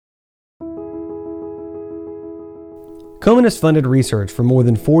Komen has funded research for more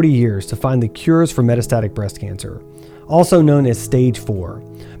than 40 years to find the cures for metastatic breast cancer, also known as stage 4.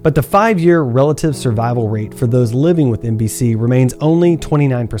 But the 5-year relative survival rate for those living with MBC remains only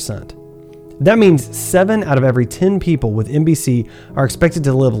 29%. That means 7 out of every 10 people with MBC are expected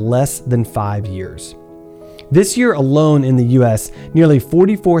to live less than 5 years. This year alone in the US, nearly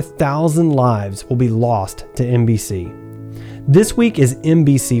 44,000 lives will be lost to MBC. This week is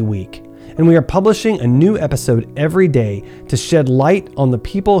MBC Week, and we are publishing a new episode every day to shed light on the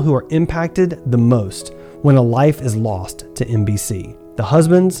people who are impacted the most when a life is lost to MBC. The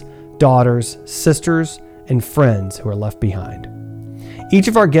husbands, daughters, sisters, and friends who are left behind. Each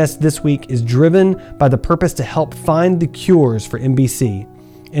of our guests this week is driven by the purpose to help find the cures for MBC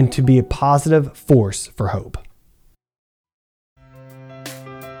and to be a positive force for hope.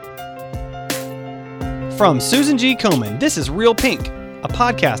 From Susan G. Komen, this is Real Pink, a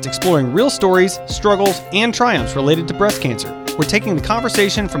podcast exploring real stories, struggles, and triumphs related to breast cancer. We're taking the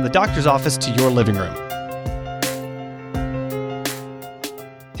conversation from the doctor's office to your living room.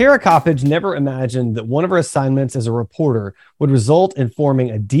 Tara Coppage never imagined that one of her assignments as a reporter would result in forming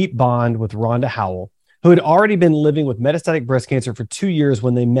a deep bond with Rhonda Howell, who had already been living with metastatic breast cancer for 2 years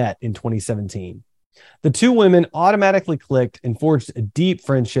when they met in 2017. The two women automatically clicked and forged a deep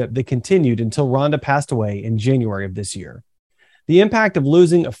friendship that continued until Rhonda passed away in January of this year. The impact of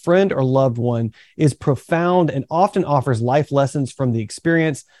losing a friend or loved one is profound and often offers life lessons from the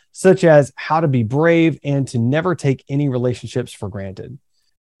experience, such as how to be brave and to never take any relationships for granted.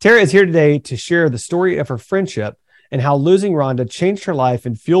 Tara is here today to share the story of her friendship and how losing Rhonda changed her life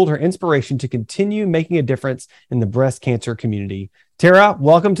and fueled her inspiration to continue making a difference in the breast cancer community. Tara,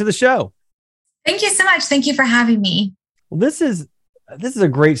 welcome to the show. Thank you so much. Thank you for having me. Well, this is a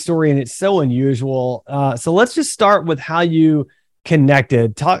great story and it's so unusual. So let's just start with how you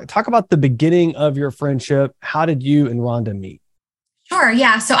connected. Talk about the beginning of your friendship. How did you and Rhonda meet? Sure.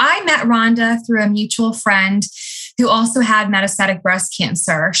 Yeah. So I met Rhonda through a mutual friend who also had metastatic breast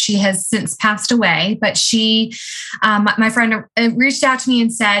cancer. She has since passed away, but my friend reached out to me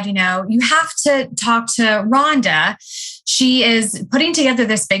and said, you have to talk to Rhonda. She is putting together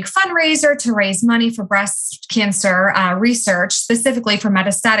this big fundraiser to raise money for breast cancer research, specifically for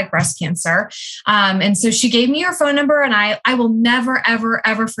metastatic breast cancer. And so she gave me her phone number, and I will never, ever,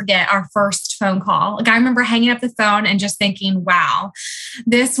 ever forget our first phone call. Like, I remember hanging up the phone and just thinking, wow,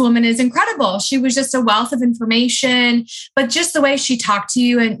 this woman is incredible. She was just a wealth of information, but just the way she talked to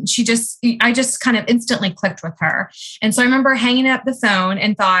you, and I just kind of instantly clicked with her. And so I remember hanging up the phone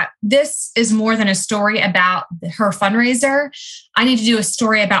and thought, this is more than a story about her fundraiser. I need to do a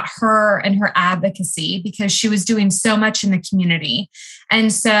story about her and her advocacy because she was doing so much in the community.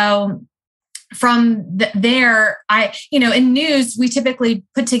 And so from there, in news, we typically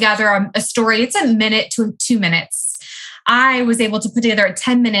put together a story. It's a minute to 2 minutes. I was able to put together a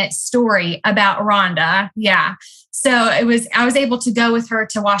 10-minute story about Rhonda. Yeah. So I was able to go with her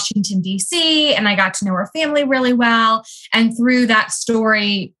to Washington, D.C., and I got to know her family really well. And through that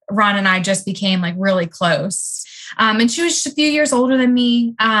story, Ron and I just became like really close. And she was just a few years older than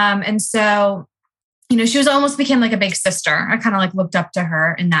me. And so, she was almost became like a big sister. I kind of like looked up to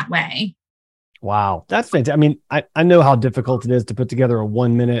her in that way. Wow. That's fantastic. I mean, I know how difficult it is to put together a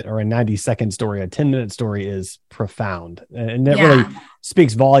 1 minute or a 90-second story. A 10-minute story is profound. And that really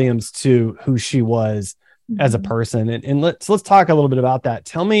speaks volumes to who she was as a person. And let's talk a little bit about that.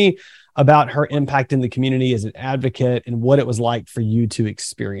 Tell me about her impact in the community as an advocate and what it was like for you to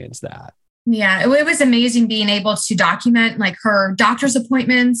experience that. Yeah, it was amazing being able to document like her doctor's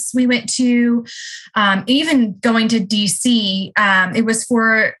appointments we went to, even going to DC. It was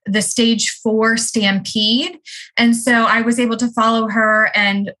for the stage 4 stampede. And so I was able to follow her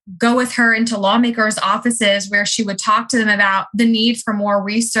and go with her into lawmakers' offices where she would talk to them about the need for more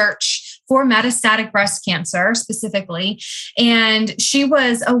research for metastatic breast cancer specifically. And she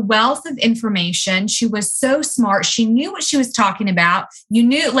was a wealth of information. She was so smart. She knew what she was talking about. You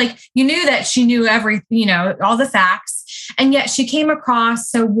knew that she knew everything, all the facts. And yet she came across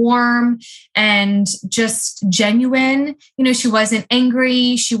so warm and just genuine. She wasn't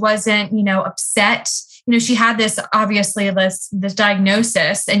angry. She wasn't, upset. She had this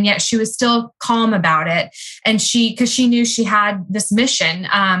diagnosis, and yet she was still calm about it. And because she knew she had this mission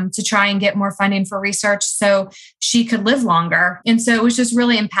to try and get more funding for research so she could live longer. And so it was just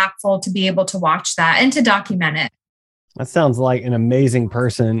really impactful to be able to watch that and to document it. That sounds like an amazing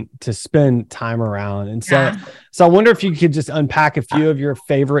person to spend time around. And so I wonder if you could just unpack a few of your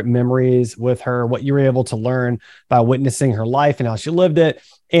favorite memories with her, what you were able to learn by witnessing her life and how she lived it,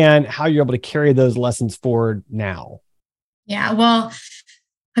 and how you're able to carry those lessons forward now. Yeah, well,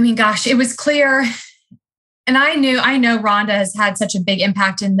 I mean, gosh, it was clear And I know Rhonda has had such a big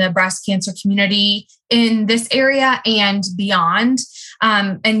impact in the breast cancer community in this area and beyond.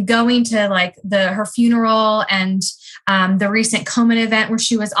 And going to like her funeral and the recent Komen event where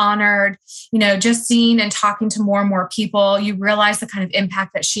she was honored, just seeing and talking to more and more people, you realize the kind of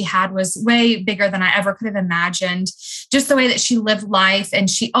impact that she had was way bigger than I ever could have imagined. Just the way that she lived life. And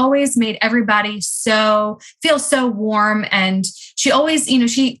she always made everybody feel so warm. And she always,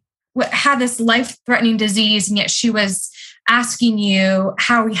 she had this life-threatening disease, and yet she was asking you,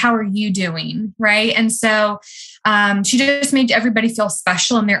 how are you doing? Right. And so she just made everybody feel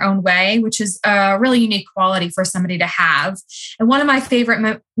special in their own way, which is a really unique quality for somebody to have. And one of my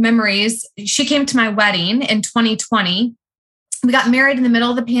favorite memories, she came to my wedding in 2020. We got married in the middle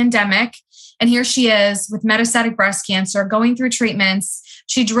of the pandemic. And here she is with metastatic breast cancer, going through treatments.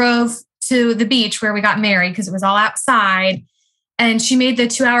 She drove to the beach where we got married because it was all outside. And she made the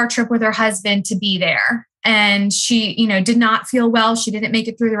 2-hour trip with her husband to be there. And she, did not feel well. She didn't make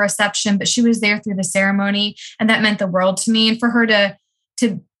it through the reception, but she was there through the ceremony. And that meant the world to me. And for her to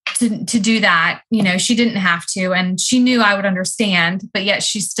do that, she didn't have to. And she knew I would understand, but yet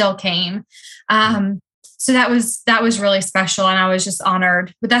she still came. So that was really special. And I was just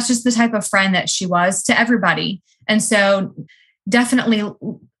honored. But that's just the type of friend that she was to everybody. And so definitely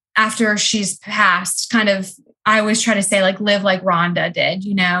after she's passed, I always try to say, like, live like Rhonda did,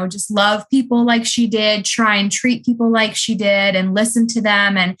 just love people like she did, try and treat people like she did, and listen to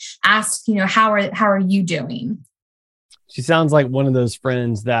them and ask, how are you doing? She sounds like one of those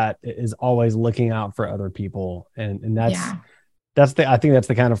friends that is always looking out for other people. And I think that's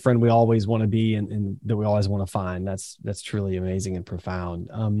the kind of friend we always want to be and that we always want to find. That's truly amazing and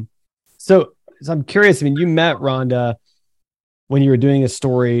profound. So I'm curious, you met Rhonda when you were doing a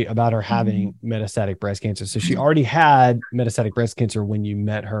story about her having metastatic breast cancer. So she already had metastatic breast cancer when you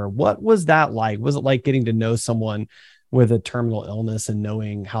met her. What was that like? Was it like getting to know someone with a terminal illness and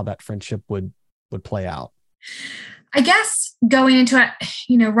knowing how that friendship would play out? I guess going into it,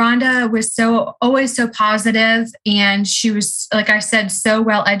 Rhonda was always so positive, and she was, like I said, so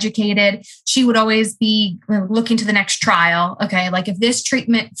well educated. She would always be looking to the next trial. Okay, like if this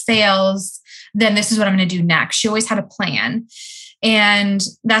treatment fails, then this is what I'm going to do next. She always had a plan. And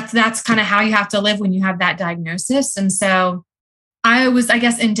that's kind of how you have to live when you have that diagnosis. And so I was, I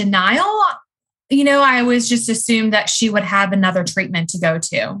guess, in denial. I always just assumed that she would have another treatment to go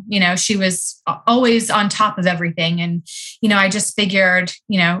to. She was always on top of everything. And, I just figured,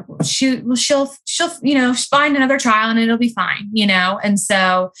 she'll find another trial and it'll be fine, And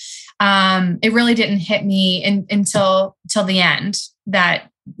so it really didn't hit me until the end that,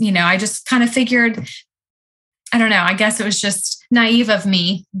 I just kind of figured, I don't know, I guess it was just naive of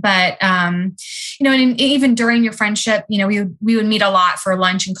me, but, and even during your friendship, we would meet a lot for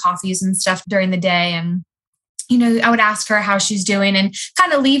lunch and coffees and stuff during the day. And, I would ask her how she's doing and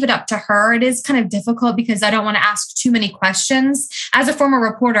kind of leave it up to her. It is kind of difficult because I don't want to ask too many questions. As a former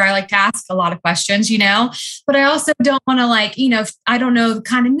reporter, I like to ask a lot of questions, but I also don't want to I don't know the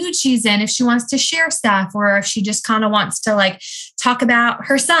kind of mood she's in, if she wants to share stuff or if she just kind of wants to talk about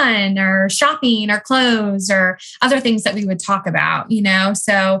her son or shopping or clothes or other things that we would talk about,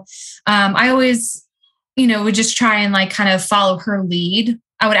 So I always, would just try and kind of follow her lead.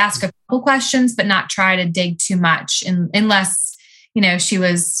 I would ask a couple questions, but not try to dig too much unless,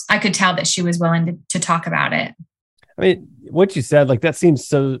 I could tell that she was willing to talk about it. What you said, that seems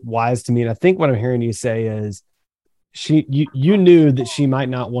so wise to me. And I think what I'm hearing you say is you knew that she might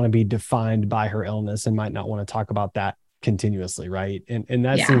not want to be defined by her illness and might not want to talk about that continuously. Right. And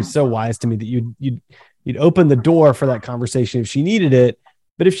that seems so wise to me that you'd open the door for that conversation if she needed it.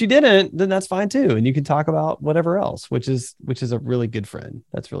 But if she didn't, then that's fine too. And you can talk about whatever else, which is a really good friend.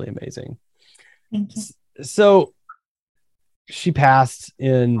 That's really amazing. Thank you. So she passed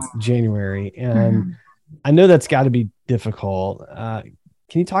in January, and I know that's got to be difficult. Can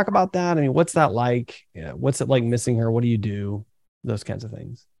you talk about that? What's that like? What's it like missing her? What do you do? Those kinds of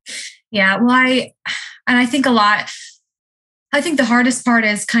things. Yeah. Well, I think I think the hardest part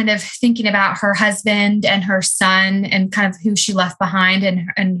is kind of thinking about her husband and her son and kind of who she left behind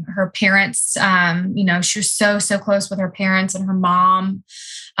and her parents. She was so close with her parents and her mom.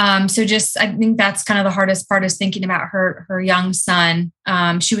 I think that's kind of the hardest part is thinking about her young son.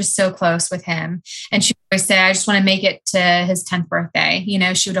 She was so close with him, and she would always say, I just want to make it to his 10th birthday.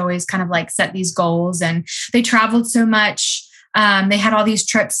 She would always kind of set these goals, and they traveled so much. They had all these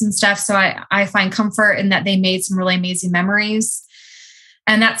trips and stuff. So I find comfort in that they made some really amazing memories.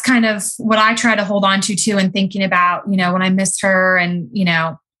 And that's kind of what I try to hold on to too, and thinking about, when I missed her and,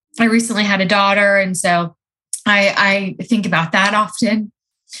 I recently had a daughter. And so I think about that often.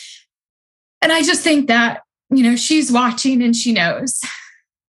 And I just think that, she's watching and she knows.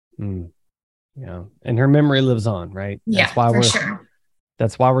 Mm, yeah. And her memory lives on, right? Yeah, for sure.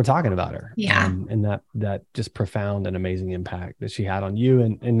 That's why we're talking about her. Yeah. And that just profound and amazing impact that she had on you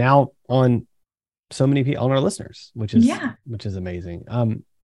and now on so many people, on our listeners, which is amazing.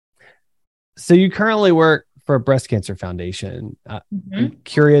 So you currently work for a breast cancer foundation. I'm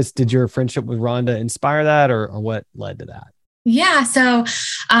curious, did your friendship with Rhonda inspire that or what led to that? Yeah. So,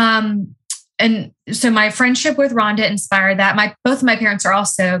 so my friendship with Rhonda inspired that. Both of my parents are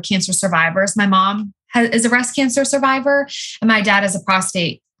also cancer survivors. My mom is a breast cancer survivor and my dad is a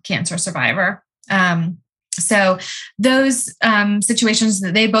prostate cancer survivor. So those situations,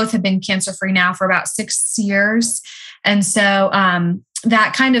 that they both have been cancer-free now for about 6 years. And so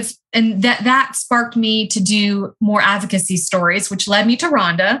that kind of, and that sparked me to do more advocacy stories, which led me to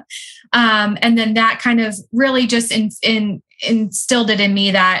Rhonda. And then that kind of really just instilled it in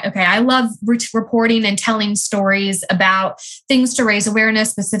me that, okay, I love reporting and telling stories about things to raise awareness,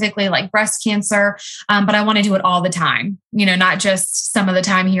 specifically like breast cancer. But I want to do it all the time, not just some of the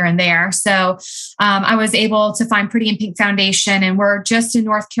time here and there. So I was able to find Pretty in Pink Foundation, and we're just in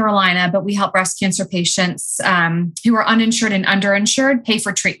North Carolina, but we help breast cancer patients who are uninsured and underinsured pay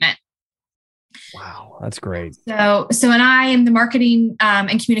for treatment. Wow, that's great. So, and I am the marketing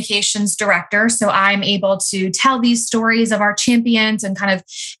and communications director. So I'm able to tell these stories of our champions and kind of,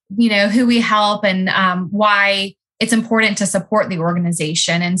 who we help and why it's important to support the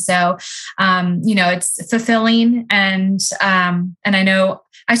organization. And so, it's fulfilling. And I know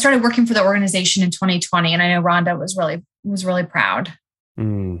I started working for the organization in 2020, and I know Rhonda was really proud.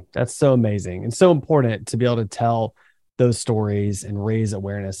 That's so amazing and so important to be able to tell those stories and raise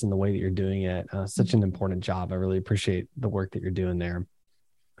awareness in the way that you're doing it. Such an important job. I really appreciate the work that you're doing there.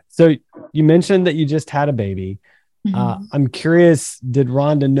 So you mentioned that you just had a baby. I'm curious, did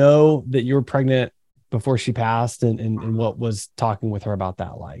Rhonda know that you were pregnant before she passed and what was talking with her about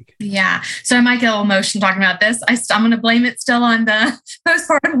that like? Yeah. So I might get a little emotional talking about this. I'm going to blame it still on the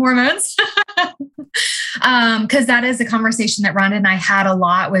postpartum hormones. Because that is a conversation that Rhonda and I had a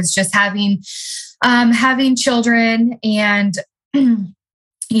lot, was just having children. And,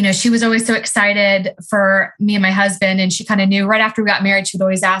 she was always so excited for me and my husband. And she kind of knew right after we got married, she would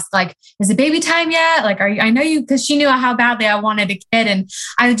always ask, like, is it baby time yet? Like, I know you, because she knew how badly I wanted a kid. And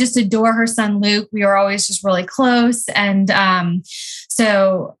I just adore her son, Luke. We were always just really close. And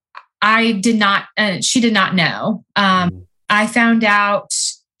so I did not, she did not know. I found out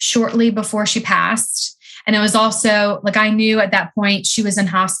shortly before she passed. And it was also like, I knew at that point she was in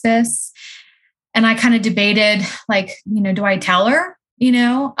hospice. And I kind of debated, like, do I tell her? It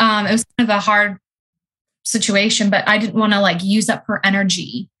was kind of a hard situation, but I didn't want to like use up her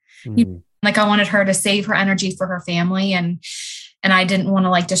energy. Like I wanted her to save her energy for her family. And I didn't want to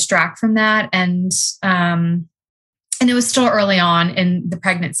like distract from that. And it was still early on in the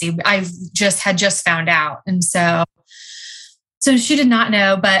pregnancy. I had just found out. And so she did not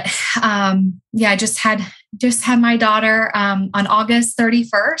know, but I just had my daughter on August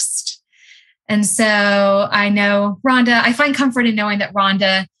 31st. And so I know Rhonda, I find comfort in knowing that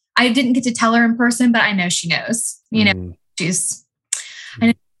Rhonda, I didn't get to tell her in person, but I know she knows, she's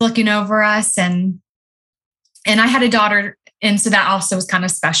looking over us and I had a daughter. And so that also was kind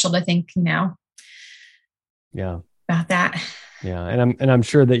of special to think, about that. Yeah. And I'm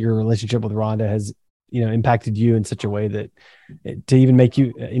sure that your relationship with Rhonda has, impacted you in such a way that to even make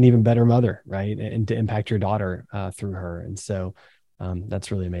you an even better mother, right? And to impact your daughter through her. And so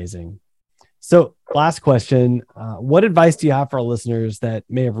that's really amazing. So last question, what advice do you have for our listeners that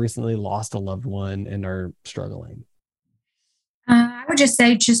may have recently lost a loved one and are struggling? I would just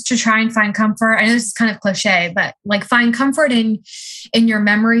say just to try and find comfort. I know this is kind of cliche, but like find comfort in your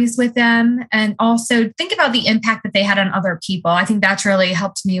memories with them. And also think about the impact that they had on other people. I think that's really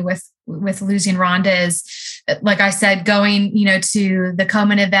helped me with losing Rhonda is, like I said, going, to the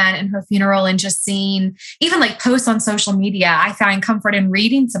Komen event and her funeral and just seeing even like posts on social media. I find comfort in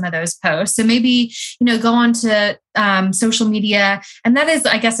reading some of those posts. So maybe, go on to social media. And that is,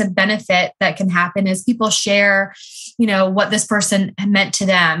 I guess, a benefit that can happen is people share, what this person meant to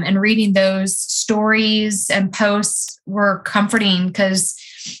them, and reading those stories and posts were comforting because,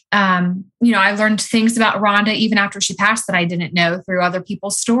 I learned things about Rhonda even after she passed that I didn't know through other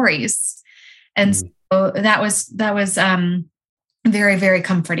people's stories. And so that was very, very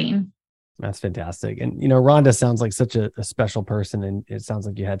comforting. That's fantastic. And, Rhonda sounds like such a special person, and it sounds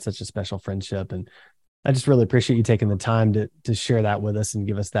like you had such a special friendship. And I just really appreciate you taking the time to share that with us and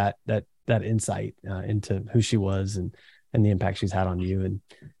give us that insight into who she was and the impact she's had on you. And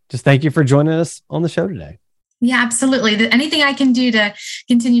just thank you for joining us on the show today. Yeah, absolutely. Anything I can do to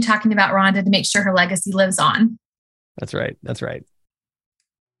continue talking about Rhonda to make sure her legacy lives on. That's right. That's right.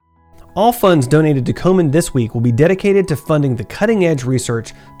 All funds donated to Komen this week will be dedicated to funding the cutting-edge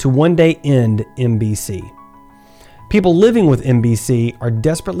research to one day end MBC. People living with MBC are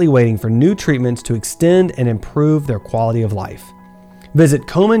desperately waiting for new treatments to extend and improve their quality of life. Visit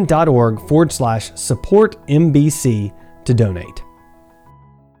komen.org/support MBC to donate.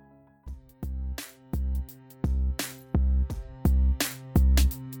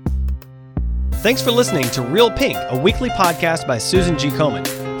 Thanks for listening to Real Pink, a weekly podcast by Susan G. Komen.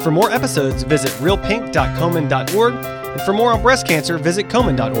 For more episodes, visit realpink.komen.org, and for more on breast cancer, visit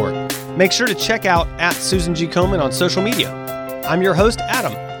komen.org. Make sure to check out @Susan G. Komen on social media. I'm your host,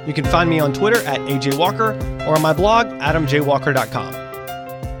 Adam. You can find me on Twitter @AJWalker or on my blog, adamjwalker.com.